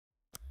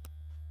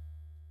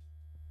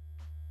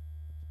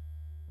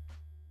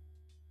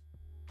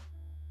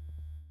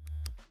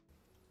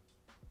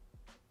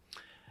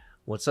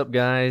What's up,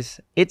 guys?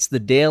 It's the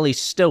Daily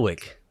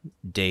Stoic,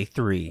 Day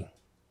 3.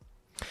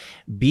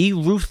 Be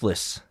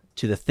ruthless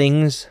to the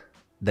things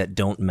that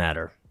don't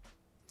matter.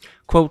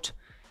 Quote,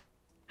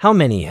 how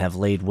many have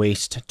laid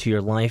waste to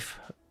your life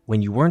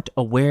when you weren't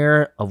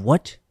aware of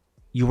what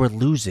you were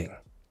losing?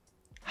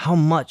 How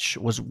much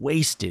was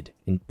wasted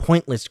in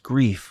pointless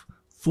grief,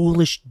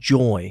 foolish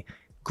joy,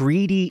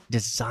 greedy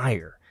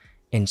desire,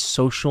 and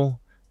social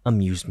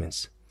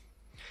amusements?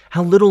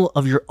 How little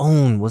of your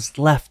own was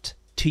left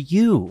to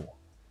you?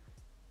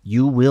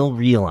 You will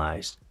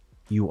realize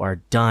you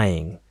are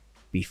dying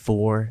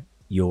before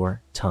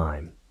your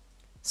time.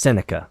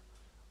 Seneca,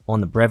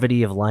 on the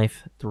Brevity of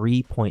Life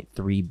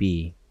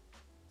 3.3b.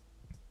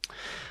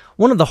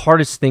 One of the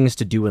hardest things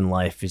to do in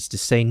life is to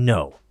say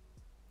no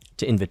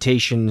to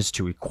invitations,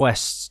 to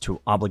requests,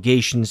 to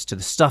obligations, to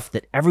the stuff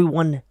that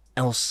everyone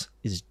else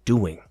is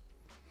doing.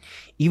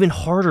 Even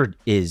harder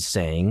is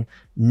saying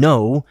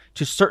no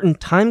to certain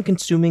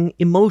time-consuming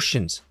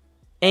emotions: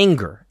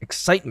 anger,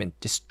 excitement,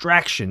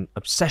 distraction,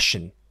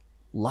 obsession,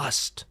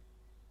 lust.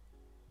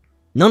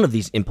 None of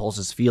these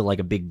impulses feel like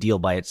a big deal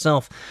by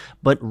itself,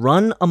 but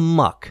run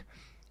amok,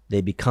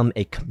 they become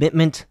a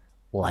commitment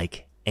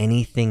like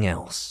anything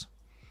else.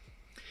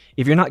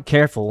 If you're not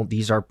careful,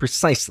 these are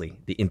precisely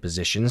the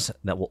impositions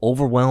that will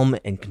overwhelm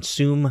and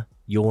consume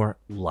your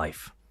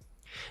life.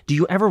 Do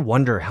you ever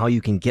wonder how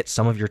you can get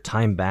some of your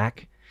time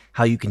back?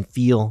 How you can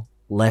feel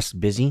less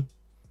busy?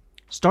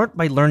 Start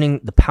by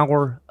learning the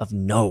power of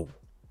no.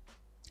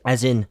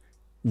 As in,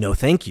 no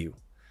thank you.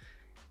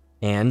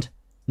 And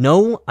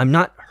no, I'm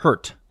not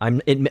hurt.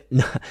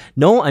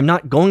 No, I'm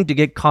not going to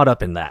get caught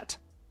up in that.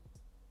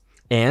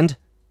 And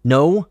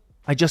no,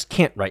 I just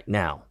can't right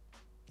now.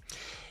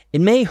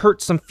 It may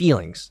hurt some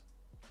feelings.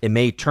 It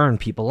may turn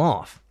people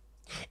off.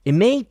 It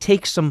may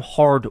take some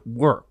hard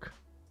work.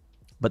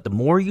 But the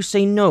more you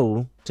say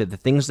no to the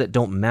things that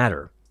don't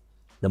matter,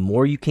 the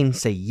more you can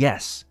say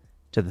yes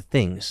to the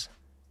things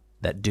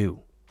that do.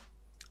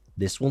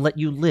 This will let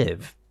you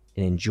live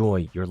and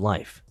enjoy your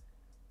life,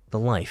 the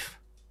life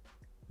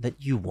that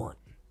you want.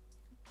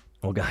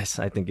 Well, guys,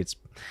 I think it's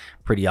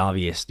pretty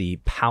obvious the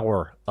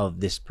power of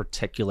this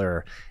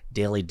particular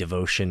daily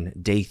devotion,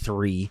 Day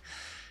 3.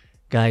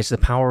 Guys, the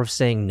power of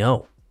saying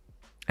no.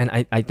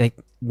 And I think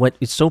what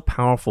is so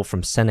powerful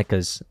from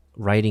Seneca's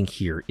writing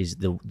here is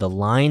the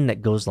line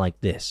that goes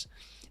like this,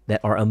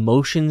 that our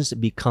emotions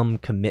become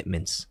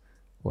commitments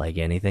like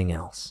anything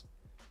else.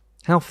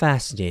 How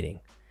fascinating.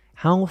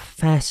 How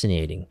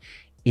fascinating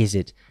is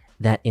it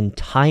that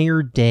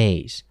entire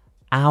days,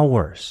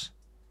 hours,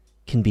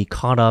 can be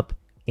caught up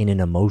in an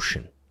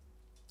emotion.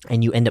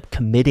 And you end up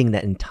committing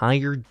that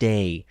entire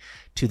day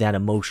to that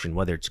emotion,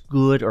 whether it's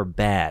good or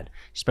bad,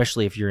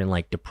 especially if you're in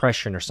like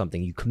depression or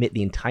something. You commit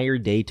the entire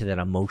day to that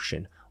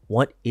emotion.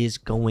 What is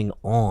going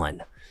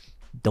on?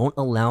 Don't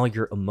allow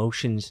your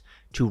emotions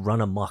to run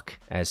amok,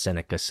 as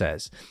Seneca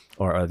says,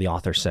 or the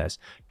author says.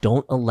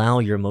 Don't allow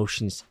your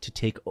emotions to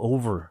take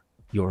over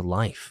your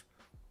life.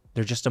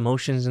 They're just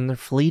emotions and they're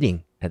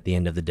fleeting at the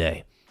end of the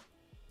day.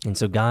 And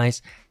so,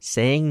 guys,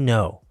 saying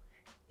no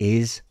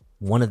is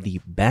one of the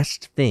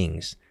best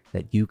things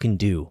that you can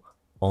do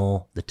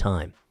all the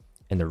time.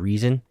 And the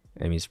reason,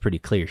 it's pretty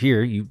clear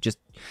here.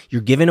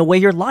 You're giving away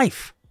your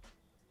life.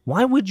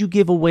 Why would you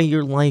give away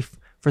your life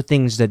for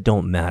things that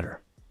don't matter?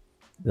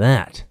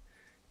 That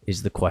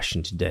is the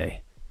question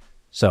today.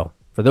 So,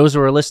 for those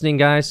who are listening,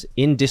 guys,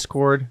 in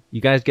Discord,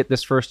 you guys get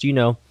this first,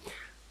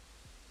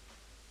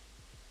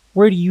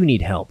 where do you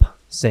need help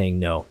saying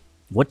no?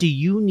 What do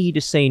you need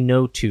to say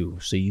no to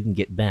so you can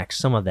get back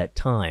some of that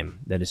time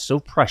that is so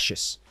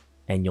precious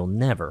and you'll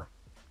never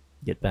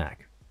get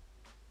back?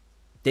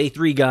 Day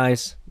 3,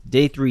 guys.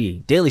 Day 3,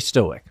 Daily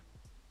Stoic.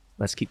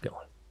 Let's keep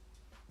going.